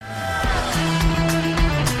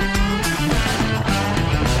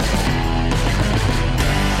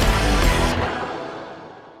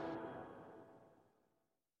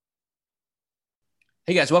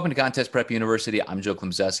Hey guys, welcome to Contest Prep University. I'm Joe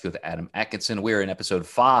Klimzeski with Adam Atkinson. We're in episode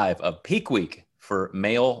 5 of Peak Week for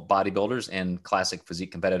male bodybuilders and classic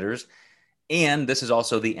physique competitors. And this is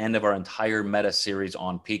also the end of our entire meta series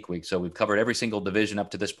on Peak Week. So we've covered every single division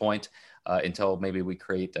up to this point until maybe we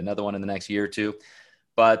create another one in the next year or two.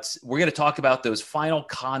 But we're going to talk about those final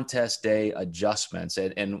contest day adjustments.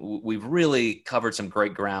 And we've really covered some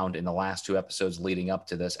great ground in the last 2 episodes leading up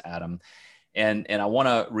to this, Adam. And I want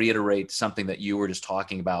to reiterate something that you were just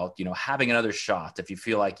talking about, having another shot. If you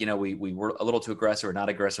feel like, we were a little too aggressive or not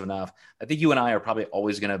aggressive enough, I think you and I are probably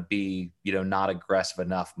always going to be, not aggressive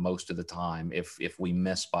enough most of the time if we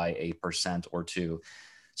miss by a percent or two.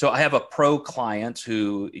 So I have a pro client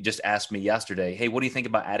who just asked me yesterday, hey, what do you think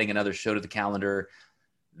about adding another show to the calendar?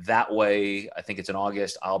 That way, I think it's in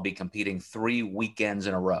August, I'll be competing 3 weekends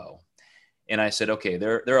in a row. And I said, okay,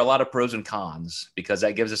 there are a lot of pros and cons because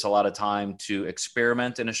that gives us a lot of time to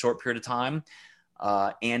experiment in a short period of time.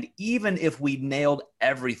 And even if we nailed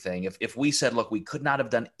everything, if we said, look, we could not have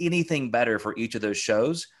done anything better for each of those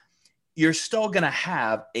shows, you're still going to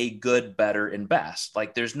have a good, better, and best.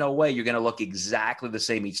 Like there's no way you're going to look exactly the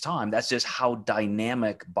same each time. That's just how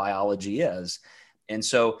dynamic biology is. And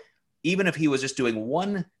so even if he was just doing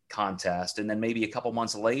one contest and then maybe a couple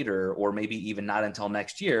months later, or maybe even not until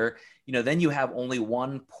next year, then you have only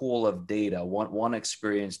one pool of data, one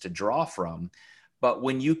experience to draw from. But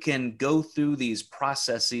when you can go through these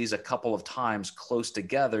processes a couple of times close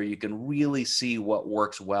together, you can really see what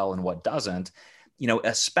works well and what doesn't,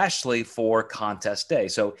 especially for contest day.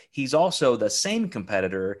 So he's also the same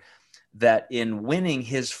competitor that in winning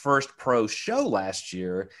his first pro show last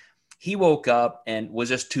year, he woke up and was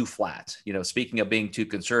just too flat. Speaking of being too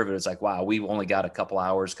conservative, it's like, wow, we've only got a couple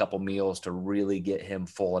hours, couple meals to really get him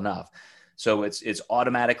full enough. So it's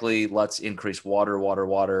automatically, let's increase water.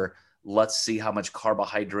 Let's see how much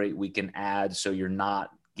carbohydrate we can add so you're not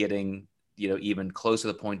getting, even close to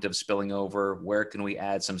the point of spilling over. Where can we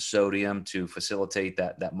add some sodium to facilitate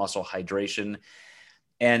that muscle hydration?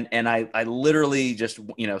 And I literally just,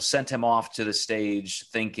 sent him off to the stage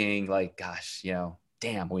thinking like, gosh,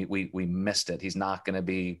 damn, we missed it. He's not going to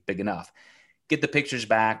be big enough. Get the pictures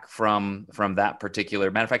back from that particular,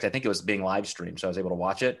 matter of fact, I think it was being live streamed, so I was able to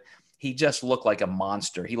watch it. He just looked like a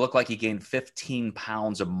monster. He looked like he gained 15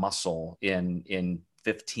 pounds of muscle in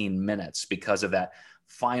 15 minutes because of that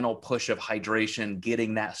final push of hydration,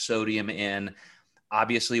 getting that sodium in.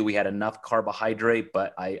 Obviously, we had enough carbohydrate,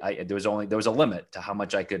 but there was a limit to how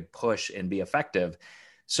much I could push and be effective.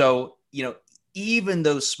 So, even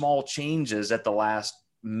those small changes at the last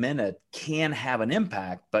minute can have an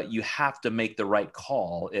impact, but you have to make the right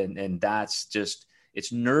call. And that's just,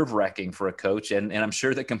 it's nerve wracking for a coach. And I'm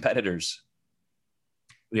sure the competitors.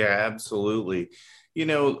 Yeah, absolutely.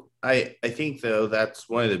 I think though, that's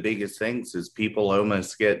one of the biggest things is people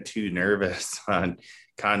almost get too nervous on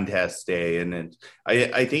contest day. And then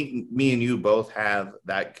I think me and you both have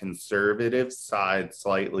that conservative side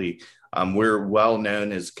slightly. We're well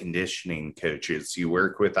known as conditioning coaches. You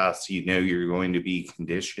work with us, you're going to be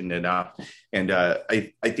conditioned enough. And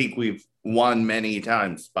I think we've won many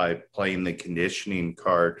times by playing the conditioning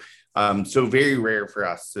card. So very rare for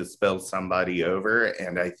us to spill somebody over.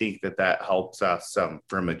 And I think that helps us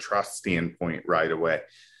from a trust standpoint right away.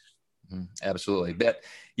 Absolutely. But,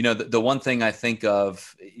 the one thing I think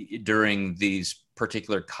of during these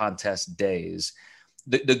particular contest days,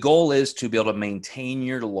 the goal is to be able to maintain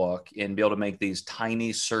your look and be able to make these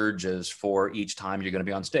tiny surges for each time you're going to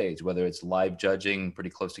be on stage, whether it's live judging pretty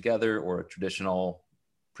close together or a traditional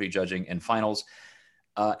prejudging and finals.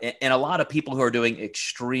 And a lot of people who are doing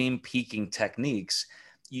extreme peaking techniques,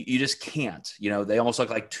 you just can't, they almost look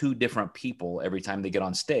like 2 different people every time they get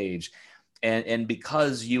on stage. And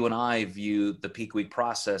because you and I view the peak week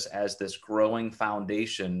process as this growing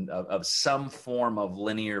foundation of some form of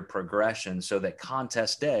linear progression, so that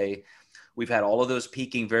contest day, we've had all of those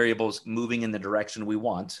peaking variables moving in the direction we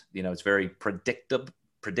want. It's very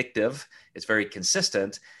predictive. It's very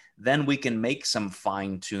consistent. Then we can make some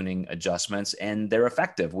fine tuning adjustments and they're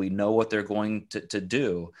effective. We know what they're going to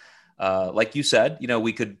do. Like you said,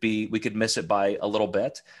 we could miss it by a little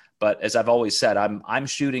bit. But as I've always said, I'm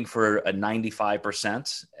shooting for a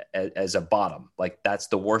 95% as a bottom. Like that's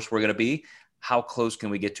the worst we're going to be. How close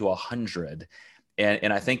can we get to 100?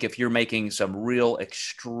 And I think if you're making some real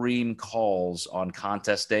extreme calls on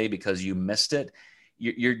contest day because you missed it,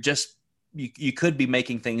 you're just, you could be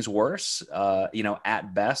making things worse.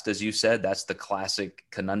 At best, as you said, that's the classic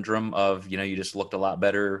conundrum of, you just looked a lot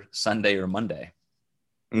better Sunday or Monday.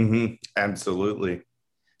 Mm-hmm. Absolutely.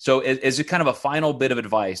 So as a kind of a final bit of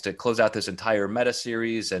advice to close out this entire meta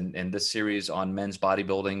series and this series on men's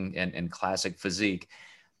bodybuilding and classic physique,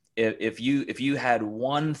 if you had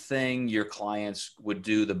one thing your clients would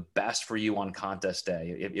do the best for you on contest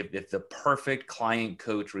day, if the perfect client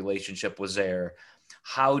coach relationship was there,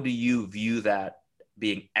 how do you view that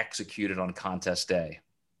being executed on contest day?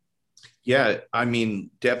 Yeah, I mean,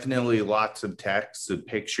 definitely lots of texts and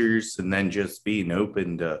pictures, and then just being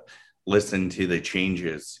open to listen to the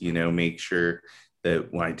changes. Make sure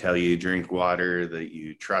that when I tell you drink water, that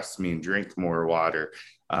you trust me and drink more water,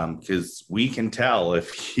 because we can tell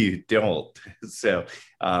if you don't. So,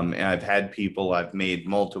 and I've had people, I've made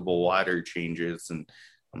multiple water changes, and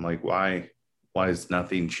I'm like, why is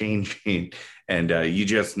nothing changing? And you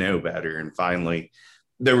just know better. And finally,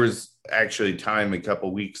 there was actually time a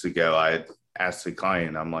couple weeks ago, I had asked the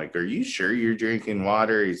client, I'm like, are you sure you're drinking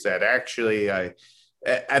water? He said, actually,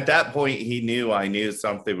 at that point, he knew I knew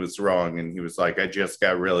something was wrong. And he was like, I just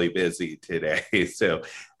got really busy today. So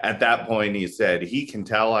at that point, he said, he can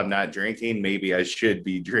tell I'm not drinking. Maybe I should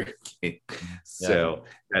be drinking. Yeah. So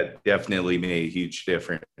that definitely made a huge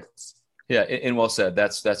difference. Yeah, and well said.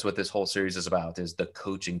 That's what this whole series is about, is the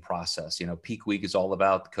coaching process. Peak Week is all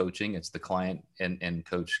about coaching. It's the client and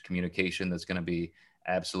coach communication that's going to be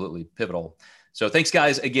absolutely pivotal. So thanks,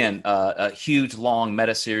 guys. Again, a huge, long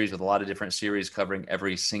meta series with a lot of different series covering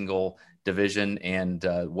every single division and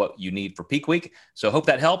what you need for Peak Week. So hope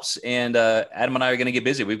that helps. And Adam and I are going to get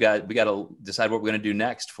busy. We got to decide what we're going to do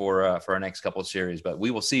next for our next couple of series. But we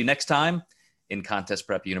will see you next time in Contest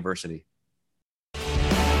Prep University.